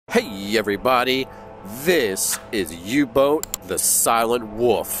Hey everybody, this is U-Boat the Silent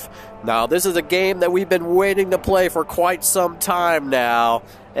Wolf. Now this is a game that we've been waiting to play for quite some time now,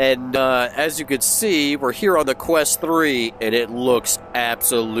 and as you can see, we're here on the Quest 3 and it looks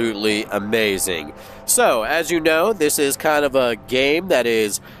absolutely amazing. So as you know, this is kind of a game that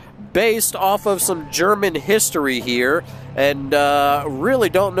is based off of some German history here, and really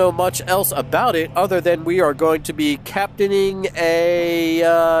don't know much else about it other than we are going to be captaining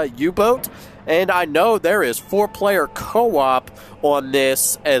a U-boat, and I know there is 4-player co-op on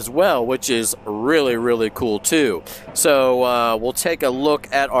this as well, which is really cool too. So we'll take a look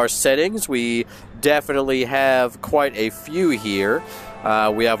at our settings. We definitely have quite a few here.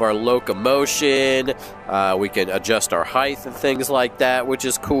 We have our locomotion, we can adjust our height and things like that, which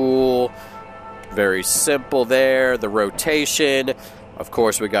is cool. Very simple there. The rotation, of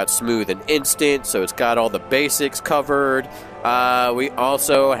course, we got smooth and instant, so it's got all the basics covered. We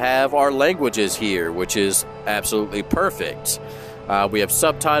also have our languages here, which is absolutely perfect. We have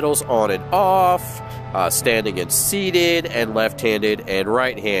subtitles on and off, standing and seated, and left-handed and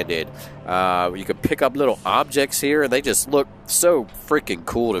right-handed. You can pick up little objects here, and they just look so freaking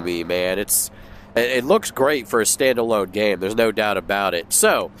cool to me, man. It looks great for a standalone game. There's no doubt about it.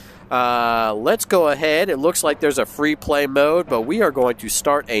 So let's go ahead. It looks like there's a free play mode, but we are going to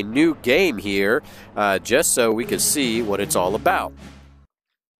start a new game here just so we can see what it's all about.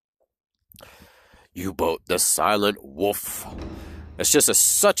 U-Boat the Silent Wolf. It's just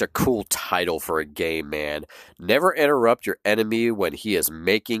such a cool title for a game, man. Never interrupt your enemy when he is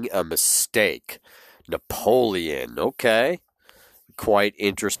making a mistake. Napoleon. Okay. Quite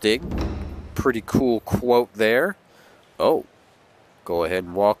interesting. Pretty cool quote there. Oh. Go ahead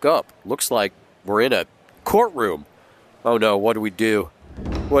and walk up. Looks like we're in a courtroom. Oh no, what do we do?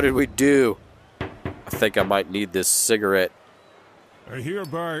 What did we do? I think I might need this cigarette. I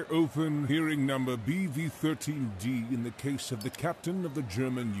hereby open hearing number BV13D in the case of the captain of the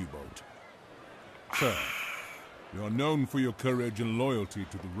German U-boat. Sir, you are known for your courage and loyalty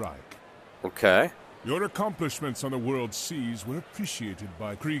to the Reich. Okay. Your accomplishments on the world's seas were appreciated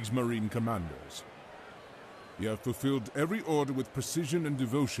by Kriegsmarine commanders. You have fulfilled every order with precision and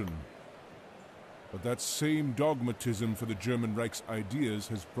devotion. But that same dogmatism for the German Reich's ideas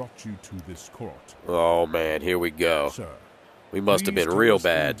has brought you to this court. Oh man, here we go. Sir, we must have been real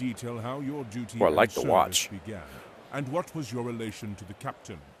bad. Detail how your duty or like to watch. Began, and what was your relation to the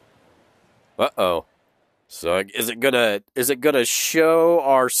captain? Uh-oh. So is it gonna show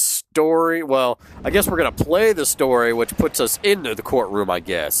our story? Well, I guess we're gonna play the story, which puts us into the courtroom, I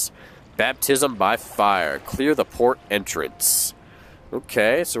guess. Baptism by fire. Clear the port entrance.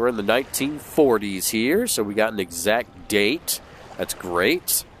 Okay, so we're in the 1940s here, so we got an exact date. That's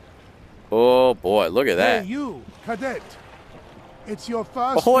great. Oh boy, look at that. Hey, you, cadet. It's your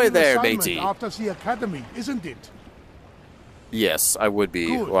first Ahoy there, assignment matey. after the academy, isn't it? Yes, I would be.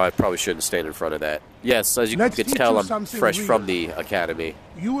 Good. Well, I probably shouldn't stand in front of that. Yes, as you Let's can teach tell, you I'm something fresh real. from the academy.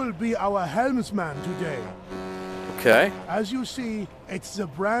 You will be our helmsman today. Okay. As you see, it's the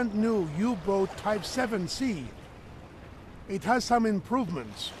brand new U-boat Type 7C. It has some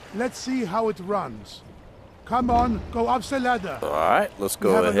improvements. Let's see how it runs. Come on, go up the ladder. All right, let's We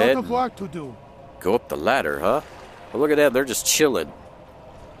go have ahead. a lot of work to do. Go up the ladder, huh? Well, look at them. They're just chilling.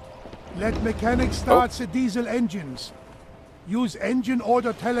 Let mechanics start the diesel engines. Use engine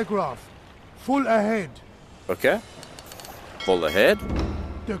order telegraph. Full ahead. Okay. Full ahead.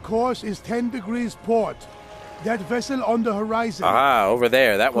 The course is 10 degrees port. That vessel on the horizon. Ah, over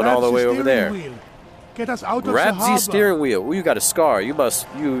there. That one all the way over there. Wheel. Get us out Grab of the the harbor. steering wheel. Ooh, you got a scar.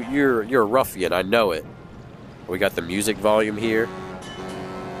 You're a ruffian. I know it. We got the music volume here.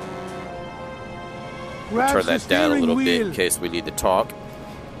 Grab Turn the that down a steering little bit wheel. in case we need to talk.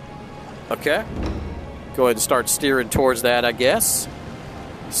 Okay. Go ahead and start steering towards that, I guess.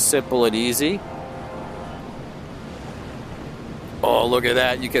 Simple and easy. Oh, look at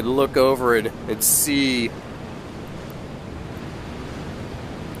that. You can look over and see.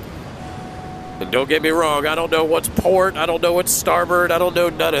 And don't get me wrong, I don't know what's port, I don't know what's starboard, I don't know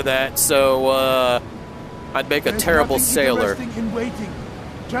none of that, so I'd make a There's terrible nothing sailor. interesting in waiting.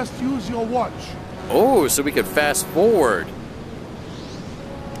 Just use your watch. Oh, so we can fast forward.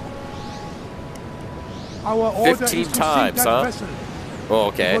 Our order 15 is to times, sink that huh? vessel. Oh, It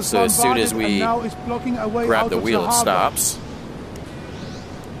okay, was so as soon as bombarded and we now is blocking a way grab out the of wheel, it harbor. stops.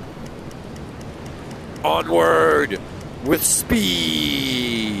 Onward with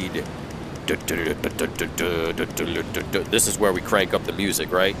speed. This is where we crank up the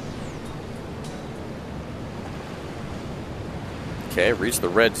music, right? Okay, reach the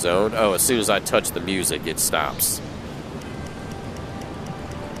red zone. Oh, as soon as I touch the music, it stops.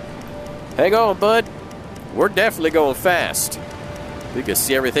 Hang on, bud. We're definitely going fast. We can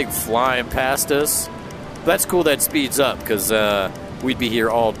see everything flying past us. That's cool that speeds up, because we'd be here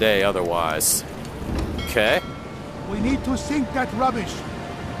all day otherwise. Okay. We need to sink that rubbish.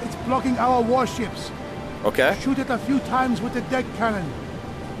 It's blocking our warships. Okay. Shoot it a few times with the deck cannon.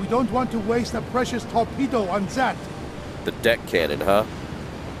 We don't want to waste a precious torpedo on that. The deck cannon, huh?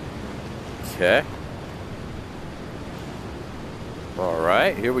 Okay.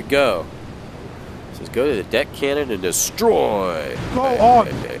 Alright, here we go. It says go to the deck cannon and destroy. Go on.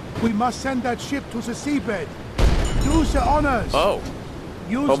 We must send that ship to the seabed. Do the honors. Oh.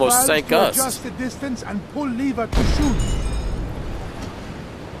 Use Almost valves sank to us. adjust the distance and pull lever to shoot.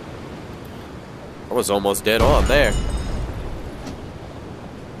 I was almost dead on there.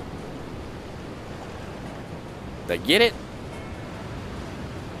 Did I get it?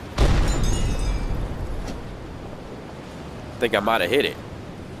 I think I might have hit it.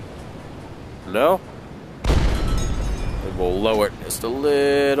 No? And we'll lower it just a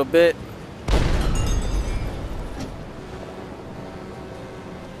little bit.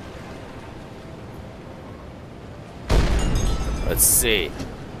 Let's see.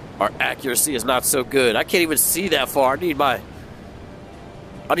 Our accuracy is not so good. I can't even see that far.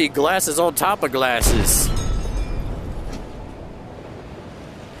 I need glasses on top of glasses.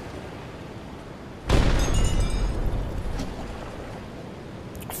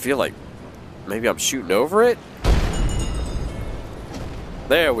 I feel like maybe I'm shooting over it.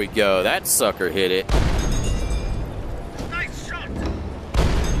 There we go. That sucker hit it. Nice shot.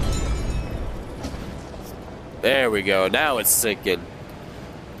 There we go. Now it's sinking.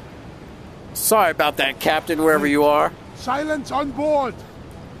 Sorry about that, Captain, wherever you are. Silence on board.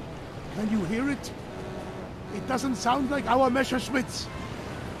 Can you hear it? It doesn't sound like our Messerschmitts.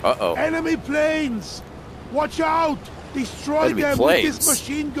 Uh-oh. Enemy planes! Watch out! Destroy Enemy them planes? with this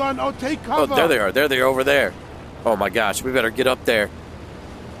machine gun or take Oh, cover! there they are. There they are over there. Oh, my gosh. We better get up there.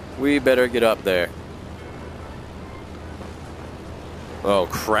 We better get up there. Oh,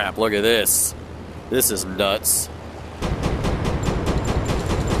 crap. Look at this. This is nuts.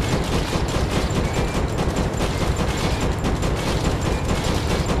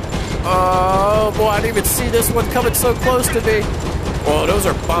 Oh, boy. I didn't even see this one coming so close to me. Oh, those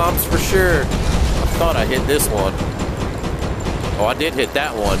are bombs for sure. I thought I hit this one. Oh, I did hit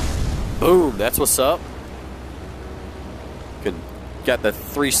that one. Boom. That's what's up. Got the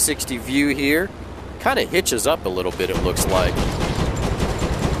 360 view here. Kind of hitches up a little bit, it looks like.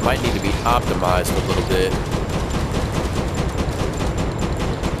 Might need to be optimized a little bit.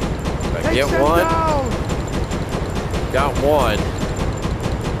 I get one. Got one.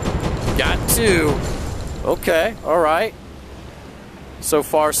 Got two. Okay, alright. So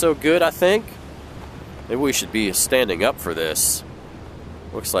far, so good, I think. Maybe we should be standing up for this.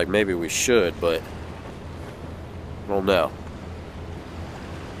 Looks like maybe we should, but I don't know.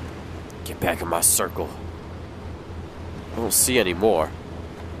 Get back in my circle. I don't see any more.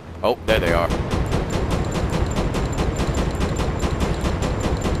 Oh, there they are.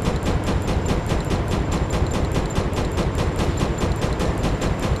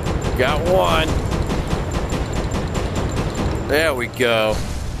 Got one. There we go.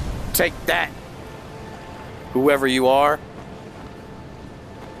 Take that. Whoever you are.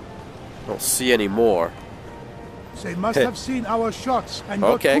 Don't see any more. They must have seen our shots and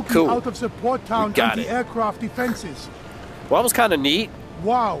got Okay, cooking cool. out of the port town anti-aircraft defenses. Well, that was kind of neat.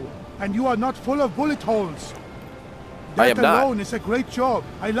 Wow, and you are not full of bullet holes. I That am not. alone is a great job.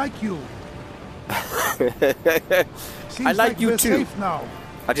 I like you. Seems I like you we're too. Safe now.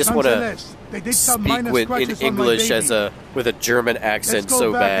 I just want to Nonetheless, they did some speak minor in scratches on my English baby. with a German accent Let's go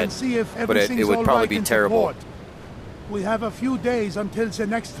so back bad, and see if but it everything's would all probably right be in terrible. support. We have a few days until the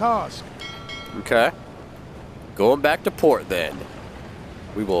next task. Okay. Going back to port then.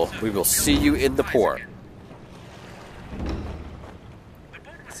 We will see you in the port. The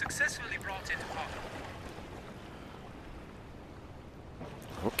boat was successfully brought into harbor.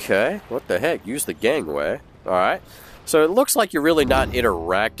 Okay. What the heck? Use the gangway. All right. So it looks like you're really not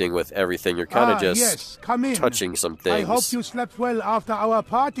interacting with everything. You're kind of just yes, come in. touching some I things. hope you slept well after our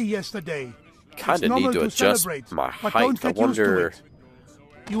party yesterday. Kind It's of need normal to adjust celebrate, my but height. don't I get used to wonder. it.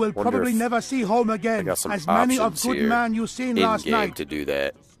 You will wonder probably if never see home again, got some as many of options good here man you seen in last game night. to do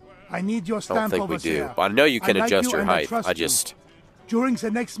that. I need your I don't stamp think we over do. there. I know you can I like adjust you your and I height. trust I you. just During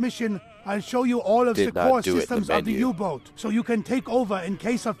the next mission, I'll show you all of the did not core do it in the systems of the menu. U-boat, so you can take over in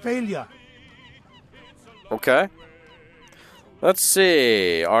case of failure. Okay. Let's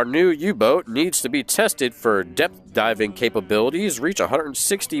see. Our new U-boat needs to be tested for depth diving capabilities. Reach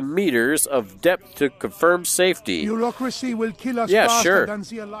 160 meters of depth to confirm safety. Bureaucracy will kill us Yeah, faster sure. than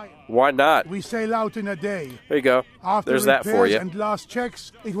the Alliance. Why not? We sail out in a day. There you go. After There's that for you. and last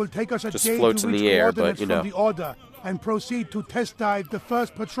checks, it will take us a Just day floats to in reach the air, but, coordinates you know. from the order and proceed to test dive the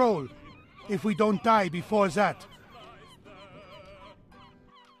first patrol. If we don't die before that.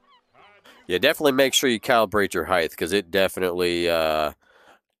 Yeah, definitely make sure you calibrate your height, because it definitely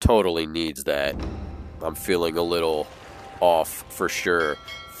totally needs that. I'm feeling a little off for sure.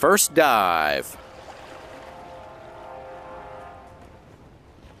 First dive.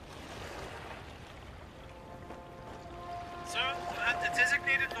 Sir, we're at the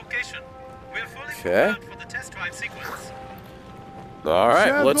designated location. We're fully Okay. prepared for the test drive sequence. All right,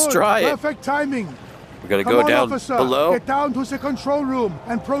 Sehr let's good. try it. Perfect timing. We're going to Come go on, down officer. below. Get down to the control room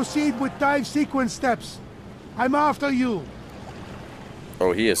and proceed with dive sequence steps. I'm after you.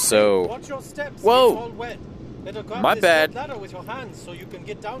 Oh, he is so... Watch your steps. Whoa. It's all wet. Better grab My this bad. ladder with your hands so you can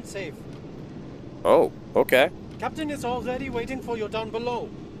get down safe. Oh, okay. Captain is already waiting for you down below.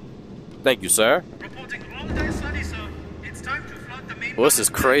 Thank you, sir. Reporting all dive study, sir. It's time to flood the main... Well, this is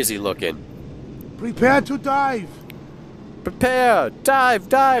crazy looking. Prepare to dive. Prepare! Dive,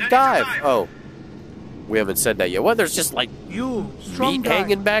 dive, Ready to dive! dive. Oh. We haven't said that yet. What, there's just like You, strong meat guy.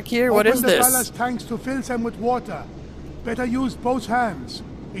 hanging back here? What Open is the this? ballast tanks to fill them with water. Better use both hands.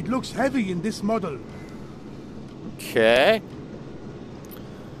 It looks heavy in this model. Okay.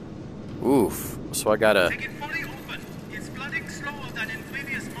 Oof. So I gotta... Take it fully open. It's flooding slower than in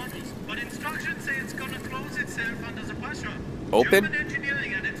previous models, but instructions say it's gonna close itself under the pressure. Open? German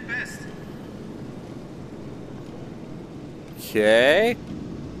engineering at its best. Okay.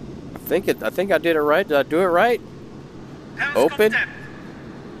 I think I did it right. Did I do it right? Periscope Open? depth.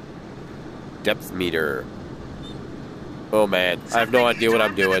 Depth meter. Oh man, I have no Something idea what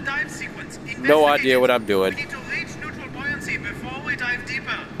I'm interrupted doing. the dive sequence. No Investigate idea it. what I'm doing. We need to reach neutral buoyancy before we dive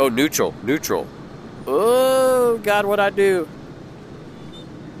deeper. Oh, neutral, neutral. Oh God, what I do?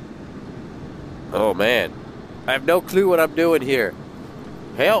 Oh man, I have no clue what I'm doing here.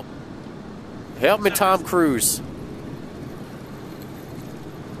 Help! Help me, Tom Cruise.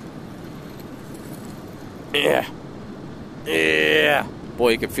 Yeah. Yeah.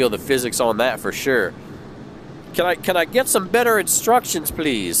 Boy, you can feel the physics on that for sure. Can I get some better instructions,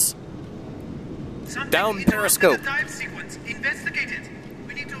 please? Something Down interrupted periscope. The dive sequence. Investigate it.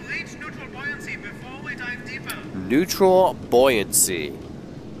 We need to reach neutral buoyancy before we dive deeper. Neutral buoyancy.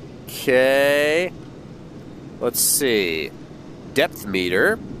 Okay. Let's see. Depth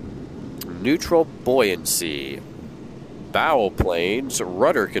meter. Neutral buoyancy. Bow planes.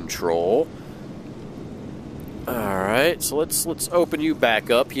 Rudder control. Alright, so let's open you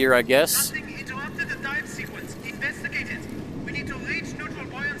back up here, I guess. Something interrupted the dive sequence. Investigate it. We need to reach neutral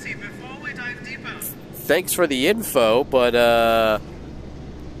buoyancy before we dive deeper. Thanks for the info, but I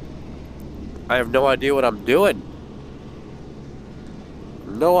have no idea what I'm doing.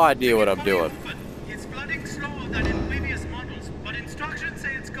 No idea what I'm doing. It's flooding slower than in previous models, but instructions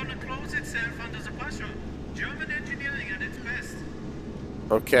say it's gonna close itself under the pressure. German engineering at its best.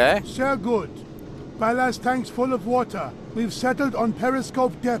 Okay. Sehr good. Ballast tanks full of water. We've settled on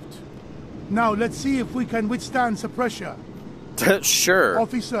periscope depth. Now let's see if we can withstand the pressure. Sure.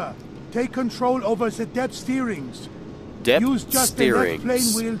 Officer, take control over the depth steerings. Depth Use just the left plane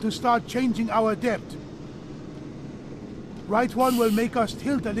steerings. wheel to start changing our depth. Right one will make us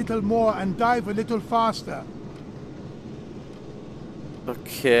tilt a little more and dive a little faster.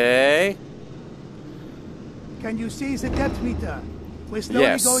 Okay. Can you see the depth meter? We're slowly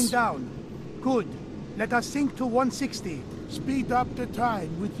Yes. going down. Good. Let us sink to 160. Speed up the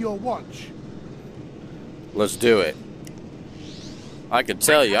time with your watch. Let's do it. I can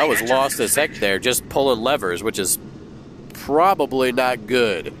tell you, I was lost as heck there just pulling levers, which is probably not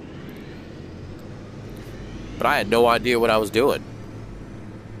good. But I had no idea what I was doing.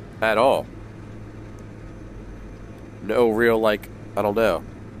 At all. No real, like, I don't know.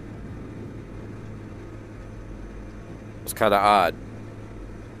 It's kind of odd.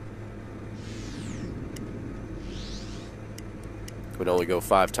 Would only go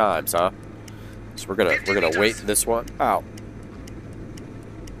 5 times, huh? So we're gonna wait this one out.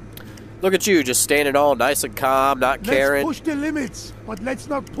 Look at you, just standing all nice and calm, not caring. Let's push the limits, but let's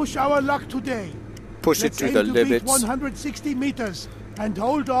not push our luck today. Push it Let's to aim the to limits. reach 160 meters and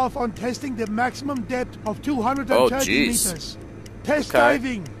hold off on testing the maximum depth of 230 Oh, jeez. meters. Test Okay.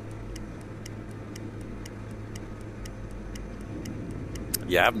 diving.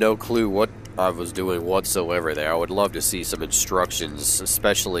 Yeah, I have no clue what I was doing whatsoever there. I would love to see some instructions,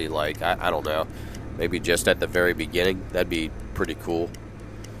 especially like, I don't know, maybe just at the very beginning. That'd be pretty cool.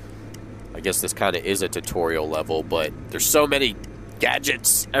 I guess this kind of is a tutorial level, but there's so many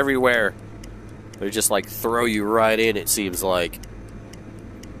gadgets everywhere. They just like throw you right in, it seems like.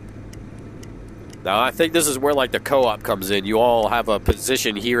 Now, I think this is where like the co-op comes in. You all have a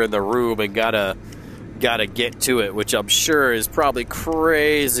position here in the room and gotta get to it, which I'm sure is probably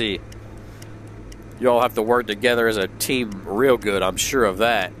crazy. You all have to work together as a team real good, I'm sure of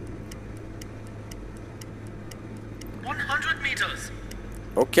that. 100 meters.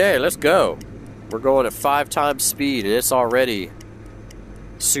 Okay, let's go. We're going at 5 times speed, and it's already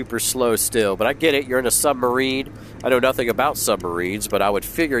super slow still. But I get it, you're in a submarine. I know nothing about submarines, but I would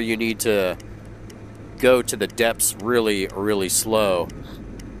figure you need to go to the depths really, really slow.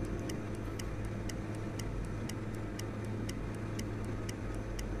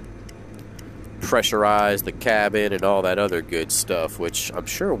 Pressurize the cabin and all that other good stuff, which I'm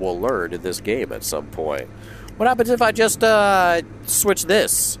sure we'll learn in this game at some point. What happens if I just switch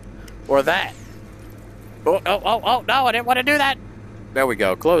this or that? Oh, no, I didn't want to do that. There we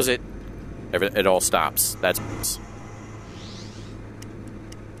go. Close it. It all stops. That's...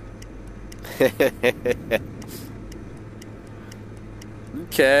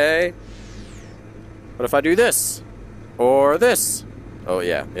 Okay. What if I do this? Or this? Oh,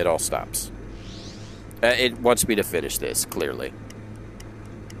 yeah. It all stops. It wants me to finish this, clearly.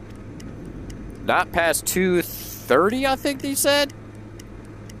 Not past 2:30, I think they said?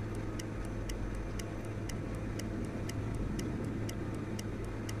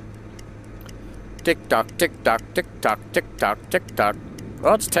 Tick-tock, tick-tock, tick-tock, tick-tock, tick-tock.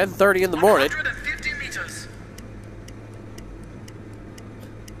 Well, it's 10:30 in the morning. 150 meters.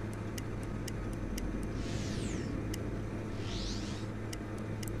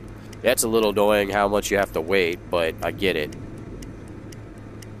 Yeah, it's a little annoying how much you have to wait, but I get it.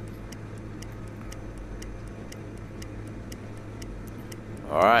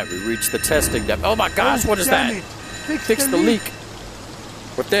 Alright, we reached the testing depth. Oh my gosh, what is that? Fix the leak.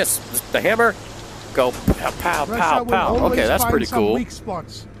 With this, the hammer. Go pow, pow, pow, pow. Okay, that's pretty cool. Weak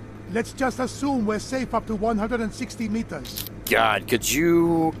spots. Let's just assume we're safe up to 160 meters. God, could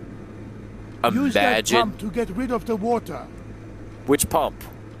you imagine? Use that pump to get rid of the water. Which pump?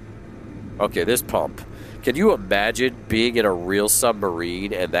 Okay, this pump. Can you imagine being in a real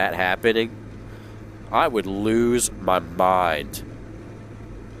submarine and that happening? I would lose my mind.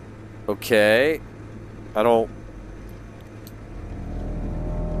 Okay. I don't...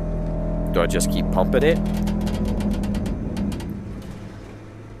 Do I just keep pumping it?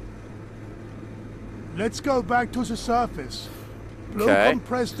 Let's go back to the surface. Blow Okay.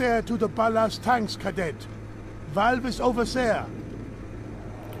 compressed air to the ballast tanks, Cadet. Valve is over there.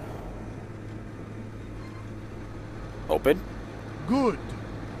 Open? Good.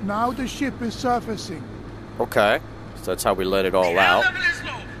 Now the ship is surfacing. Okay. So that's how we let it all The air out. level is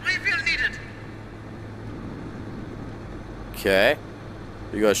low. Refuel needed. Okay.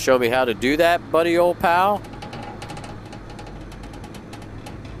 You gonna show me how to do that, buddy old pal?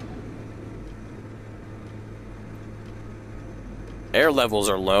 Air levels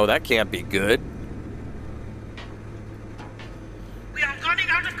are low. That can't be good. We are running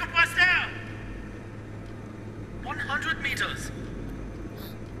out of compressed air. 100 meters.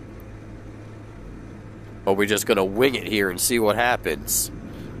 Or we just gonna wing it here and see what happens.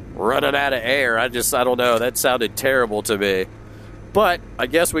 Running out of air. I don't know. That sounded terrible to me. But I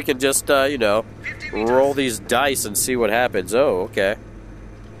guess we can just, you know, roll these dice and see what happens. Oh, okay.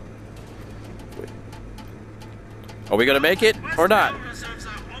 Are we gonna make it or not?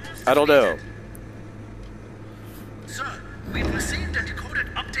 I don't know. Sir, we've received and decoded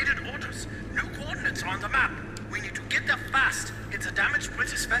updated orders. New coordinates are on the map. We need to get there fast. It's a damaged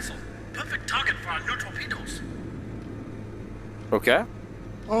British vessel. Perfect target for our new torpedoes. Okay.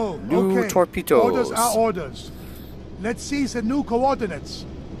 Oh, New okay. torpedoes. Orders are orders. Let's see the new coordinates.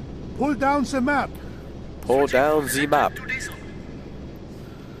 Pull down the map. Pull down the map. To diesel.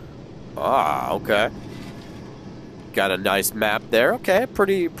 Ah, okay. Got a nice map there. Okay,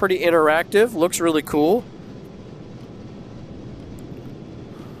 pretty interactive. Looks really cool.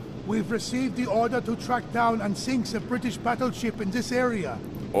 We've received the order to track down and sink the British battleship in this area.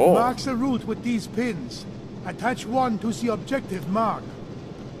 Oh. Mark the route with these pins. Attach one to the objective mark.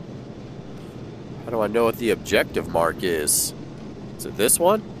 How do I know what the objective mark is? Is it this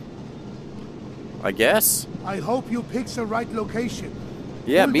one? I guess. I hope you pick the right location.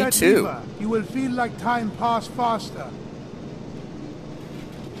 Yeah, Pull me that too. lever. You will feel like time pass faster.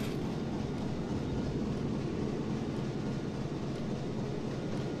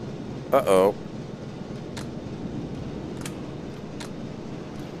 Uh-oh.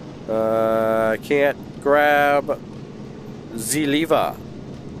 I can't grab Ziliva.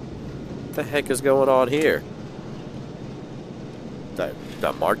 What the heck is going on here? Did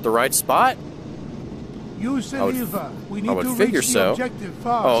I mark the right spot? Use the lever. We need I would to figure reach the so. objective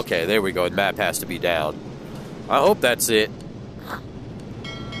fast. Oh, okay, there we go. The map has to be down. I hope that's it.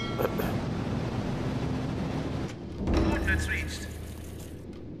 Coordinates reached.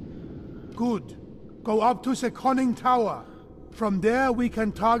 Good. Go up to the conning tower. From there, we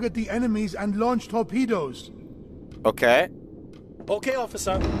can target the enemies and launch torpedoes. Okay. Okay,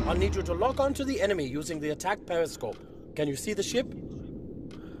 officer. I'll need you to lock onto the enemy using the attack periscope. Can you see the ship?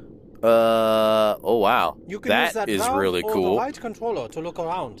 Oh wow. You can use that is valve really or cool. the right controller to look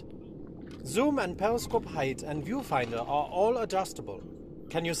around. Zoom and periscope height and viewfinder are all adjustable.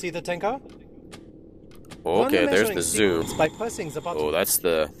 Can you see the tanker? Okay, Run there's measuring the zoom. sequence by pressing the button. Oh, that's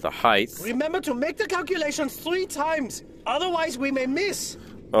the height. Remember to make the calculations 3 times, otherwise we may miss.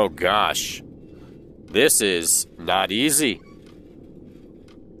 Oh gosh. This is not easy.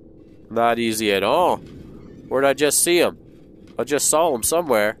 Not easy at all. Where'd I just see him? I just saw him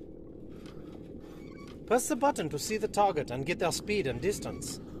somewhere. Press the button to see the target and get their speed and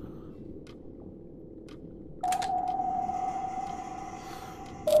distance.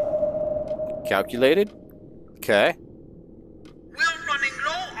 Calculated? Okay. We're running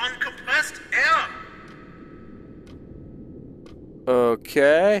low on compressed air.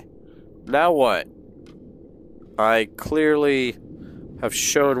 Okay. Now what? I clearly have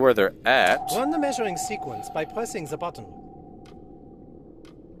shown where they're at. Run the measuring sequence by pressing the button.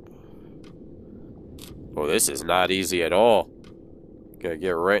 Oh, this is not easy at all. Gotta get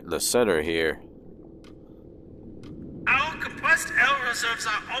right in the center here. Our compressed air reserves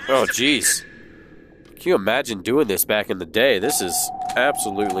are almost Oh, depleted. jeez. Can you imagine doing this back in the day? This is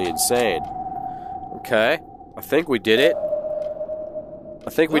absolutely insane. Okay. I think we did it. I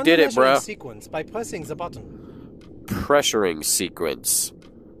think we Run did the it, bro. measuring sequence by pressing the button. Pressuring sequence.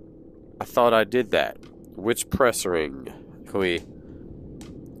 I thought I did that. Which pressuring? Can we...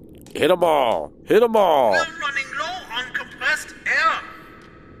 Hit them all! Hit them all! We're running low on compressed air.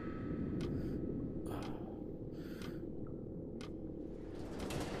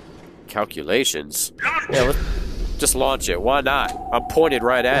 Calculations? Launch. Yeah, let's just launch it. Why not? I'm pointed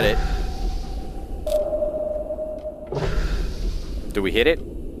right at it. Do we hit it?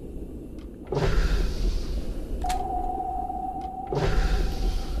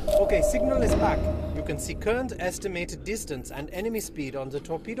 Okay, signal is back. You can see current estimated distance and enemy speed on the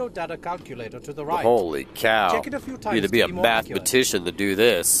torpedo data calculator to the right. Holy cow. Check it a few times You need to be a more accurate. mathematician to do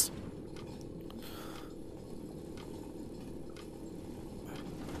this.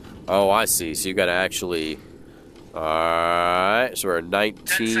 Oh, I see. So you gotta actually... Alright, so we're at 10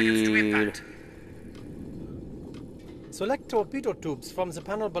 seconds to 19... impact. Select torpedo tubes from the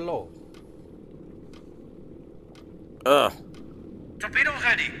panel below. Torpedo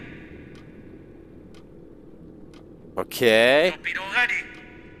ready. Okay. Torpedo ready.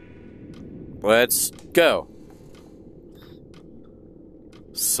 Let's go.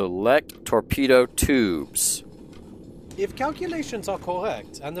 Select torpedo tubes. If calculations are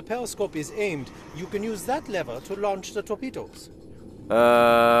correct and the periscope is aimed, you can use that lever to launch the torpedoes.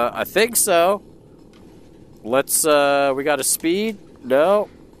 I think so. Let's, we got a speed? No.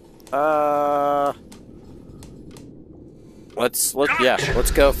 Let's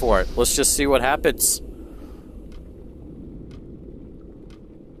go for it. Let's just see what happens.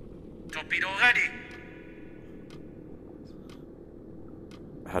 Torpedo ready.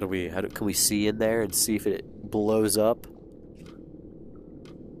 Can we see in there and see if it blows up?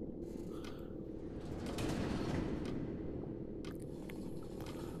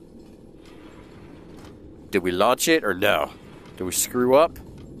 Did we launch it or no? Did we screw up?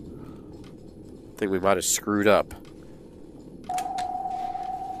 I think we might have screwed up.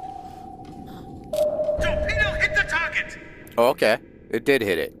 Torpedo hit the target. Oh, okay. It did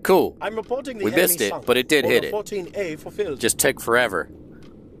hit it. Cool. I'm reporting the We enemy missed it, sunk. but it did hit it. Order 14A fulfilled. Just took forever.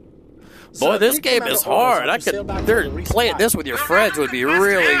 Sir, Boy, this Fleet game Commander is hard. orders you to sail back to They're the playing resupply. this with your friends would be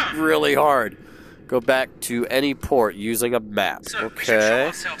really, really hard. Go back to any port using a map. Sir, we should show Okay.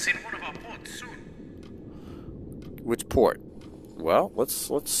 ourselves in one of our ports soon. Which port? Well, let's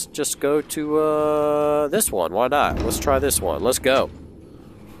just go to this one. Why not? Let's try this one. Let's go.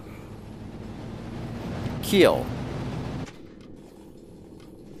 Kiel.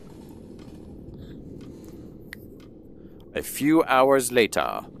 A few hours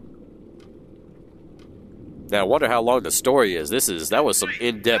later. Now, I wonder how long the story is. That was some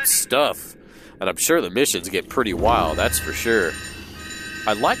in-depth stuff. And I'm sure the missions get pretty wild, that's for sure.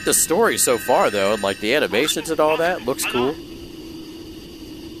 I like the story so far, though, and like the animations and all that. Looks cool.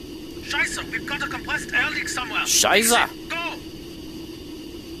 Scheiße, we've got a compressed air leak somewhere. Scheiße. Go!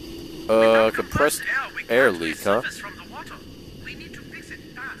 Compressed air leak, huh? From the water. We need to fix it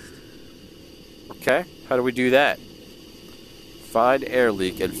fast. Okay, how do we do that? Find air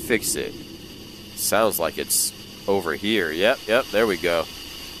leak and fix it. Sounds like it's over here. Yep, there we go.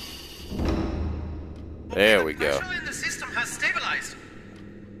 There we go. The pressure in the system has stabilized.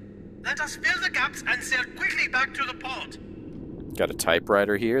 Let us fill the gaps and sail quickly back to the port. Got a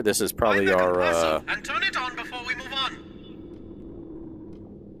typewriter here. This is probably Find the our compressor and turn it on before we move on.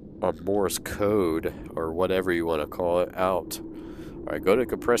 Morse code, or whatever you want to call it, out. Alright, go to the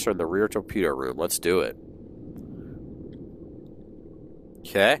compressor in the rear torpedo room. Let's do it.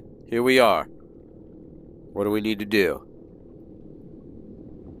 Okay, here we are. What do we need to do?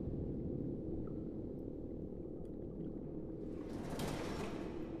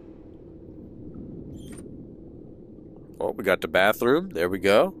 Oh, we got the bathroom. There we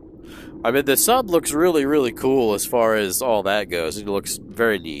go. I mean, the sub looks really, really cool as far as all that goes. It looks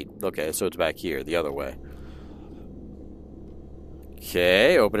very neat. Okay, so it's back here, the other way.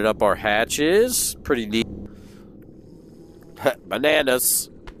 Okay, opening up our hatches. Pretty neat. Bananas.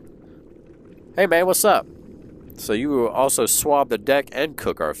 Hey, man, what's up? So you also swab the deck and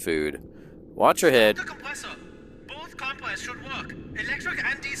cook our food. Watch your head. The compressor. Both compressors should work. Electric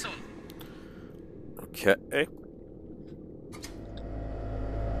and diesel. Okay.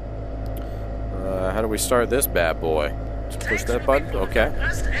 How do we start this bad boy? Just push that button? Okay.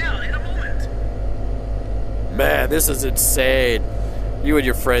 Compressed air in a moment. Man, this is insane. You and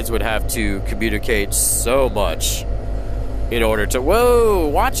your friends would have to communicate so much in order to... Whoa!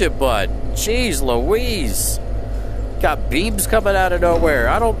 Watch it, bud. Jeez Louise. Got beams coming out of nowhere.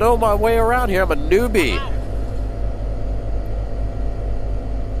 I don't know my way around here. I'm a newbie.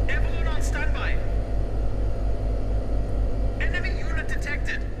 Everyone on standby. Enemy unit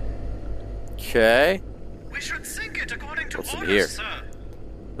detected. Okay. We should sink it according to What's in orders, here? sir.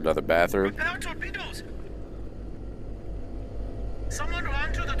 Another bathroom. Repair torpedoes. Someone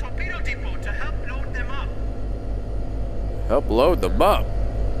run to the torpedo depot to help load them up. Help load them up.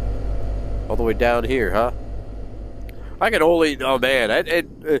 All the way down here, huh? I can only... Oh, man.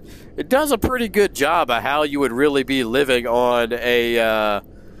 It does a pretty good job of how you would really be living on a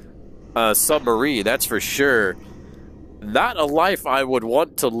submarine. That's for sure. Not a life I would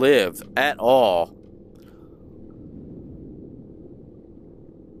want to live at all.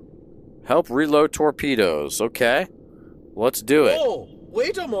 Help reload torpedoes. Okay. Let's do it. Oh,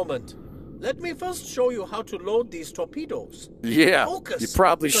 wait a moment. Let me first show you how to load these torpedoes. Yeah, Focus, you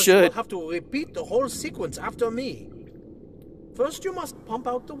probably because should. You'll have to repeat the whole sequence after me. First, you must pump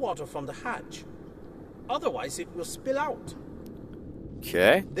out the water from the hatch. Otherwise, it will spill out.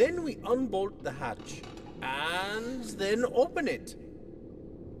 Okay. Then we unbolt the hatch. And then open it.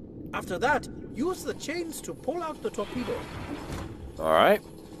 After that, use the chains to pull out the torpedo. All right.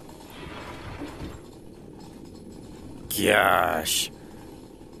 Gosh.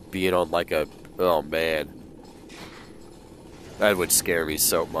 Being on like a... Oh, man. That would scare me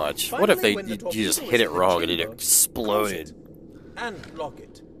so much. Finally, what if when the you just torpedo hit is it in the wrong and it chamber, exploded? close it and lock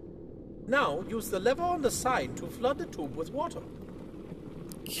it. Now, use the lever on the side to flood the tube with water.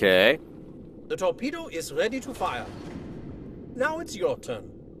 Okay. The torpedo is ready to fire. Now it's your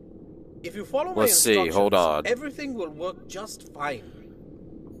turn. If you follow my Let's see, instructions, hold on. everything will work just fine.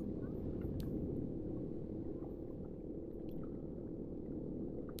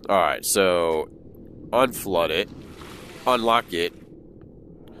 Alright, so... Unflood it. Unlock it.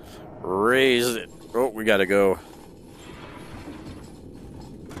 Raise it. Oh, we gotta go.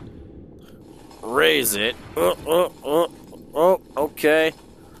 Raise it. Oh, okay.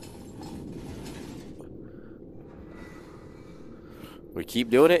 We keep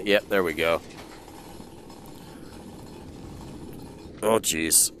doing it? Yep, there we go. Oh,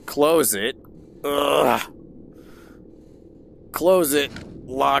 jeez. Close it. Ugh. Close it.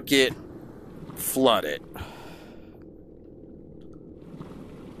 Lock it. Flood it.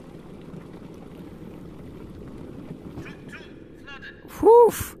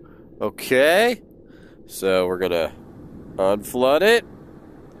 Whew. Okay. So we're gonna unflood it.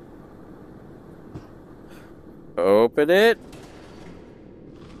 Open it.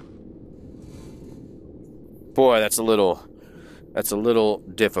 Boy, that's a little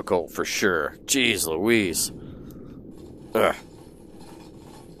difficult for sure. Jeez Louise. Ugh.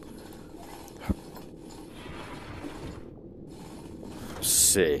 Let's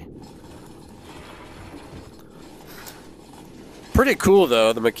see. Pretty cool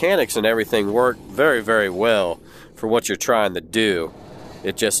though. The mechanics and everything work very, very well for what you're trying to do.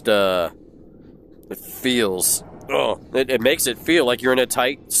 It just it feels it makes it feel like you're in a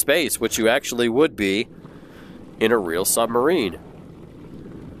tight space, which you actually would be in a real submarine.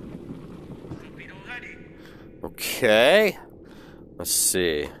 Okay. Let's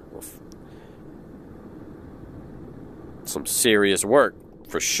see. Some serious work,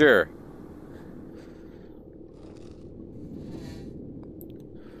 for sure.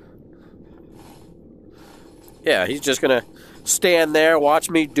 Yeah, he's just gonna stand there, watch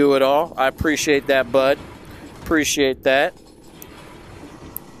me do it all. I appreciate that, bud. Appreciate that.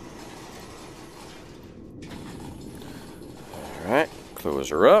 Alright, close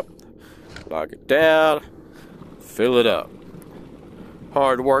her up. Lock it down. Fill it up.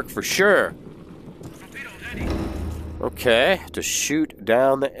 Hard work for sure. Okay, to shoot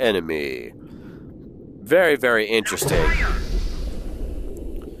down the enemy. Very, very interesting.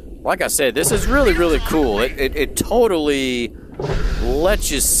 Like I said, this is really, really cool. It totally lets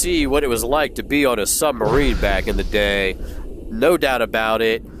you see what it was like to be on a submarine back in the day. No doubt about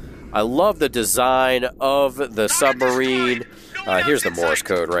it. I love the design of the submarine. Here's the Morse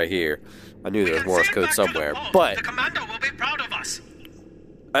code right here. I knew there was Morse code somewhere, but the commander will be proud of us.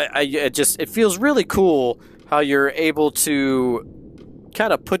 it feels really cool how you're able to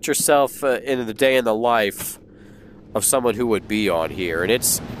kind of put yourself in the day in the life of someone who would be on here, and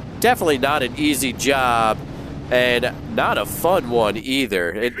it's definitely not an easy job and not a fun one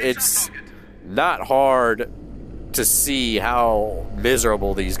either. It's not hard to see how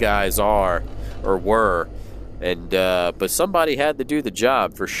miserable these guys are or were. And but somebody had to do the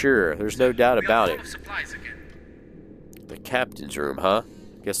job for sure. There's no doubt about it. The captain's room, huh?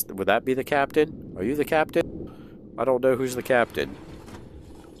 Guess, would that be the captain? Are you the captain? I don't know who's the captain.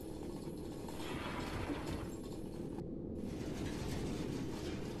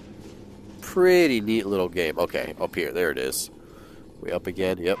 Pretty neat little game. Okay, up here. There it is. We up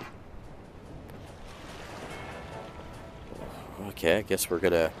again? Yep. Okay, I guess we're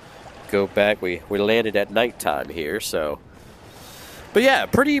gonna go back. We landed at nighttime here, so. But yeah,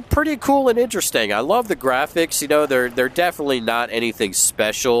 pretty cool and interesting. I love the graphics. You know, they're definitely not anything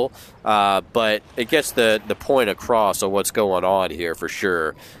special, but it gets the point across of what's going on here for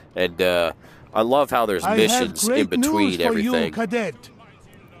sure. And I love how there's missions in between everything. I have great news for you, Cadet.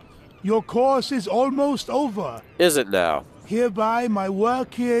 Your course is almost over. Is it now? Hereby, my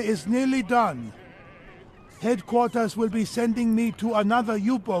work here is nearly done. Headquarters will be sending me to another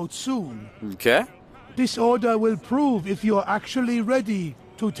U-boat soon. Okay. This order will prove if you're actually ready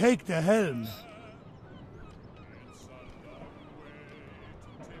to take the helm.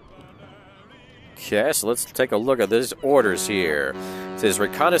 Okay, so let's take a look at these orders here. It says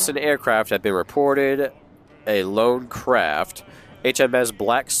reconnaissance aircraft have been reported a lone craft, HMS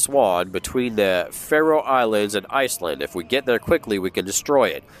Black Swan, between the Faroe Islands and Iceland. If we get there quickly, we can destroy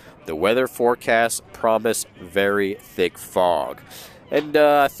it. The weather forecasts promise very thick fog. And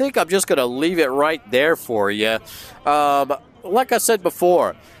I think I'm just going to leave it right there for you. Like I said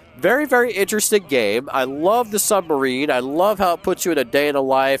before, very, very interesting game. I love the submarine. I love how it puts you in a day in the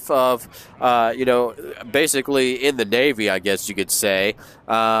life of, you know, basically in the Navy, I guess you could say,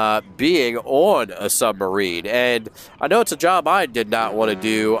 being on a submarine. And I know it's a job I did not want to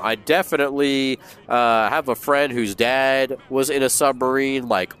do. I definitely have a friend whose dad was in a submarine,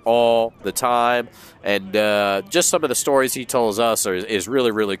 like, all the time. And just some of the stories he tells us is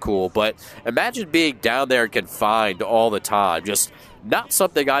really, really cool. But imagine being down there and confined all the time. Just not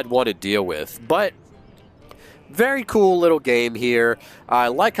something I'd want to deal with. But very cool little game here. I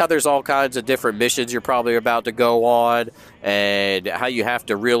like how there's all kinds of different missions you're probably about to go on, and how you have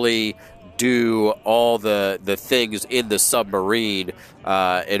to really do all the things in the submarine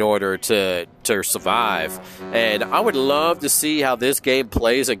in order to survive. And I would love to see how this game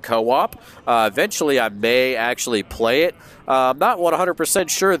plays in co-op. Eventually I may actually play it. I'm not 100%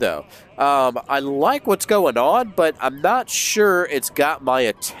 sure though. I like what's going on, but I'm not sure it's got my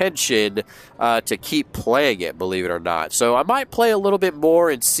attention to keep playing it, believe it or not. So I might play a little bit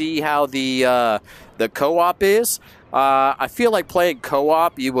more and see how the co-op is. I feel like playing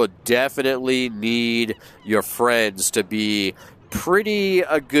co-op, you will definitely need your friends to be pretty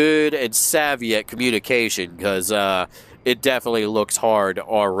good and savvy at communication, because it definitely looks hard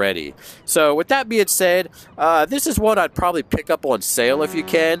already. So with that being said, this is one I'd probably pick up on sale if you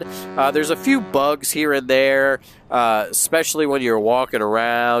can. There's a few bugs here and there, especially when you're walking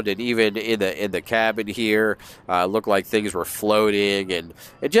around, and even in the cabin here, looked like things were floating, and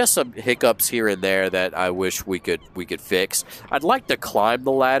just some hiccups here and there that I wish we could fix. I'd like to climb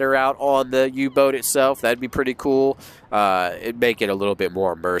the ladder out on the U-boat itself. That'd be pretty cool. It'd make it a little bit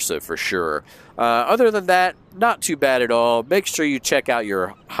more immersive for sure. Other than that, not too bad at all. Make sure you check out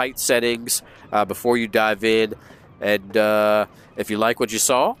your height settings before you dive in. And if you like what you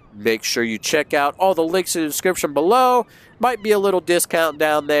saw, make sure you check out all the links in the description below. Might be a little discount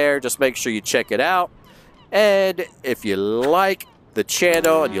down there. Just make sure you check it out. And if you like the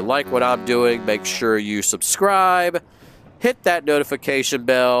channel and you like what I'm doing, make sure you subscribe, hit that notification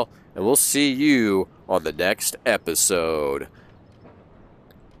bell, and we'll see you on the next episode.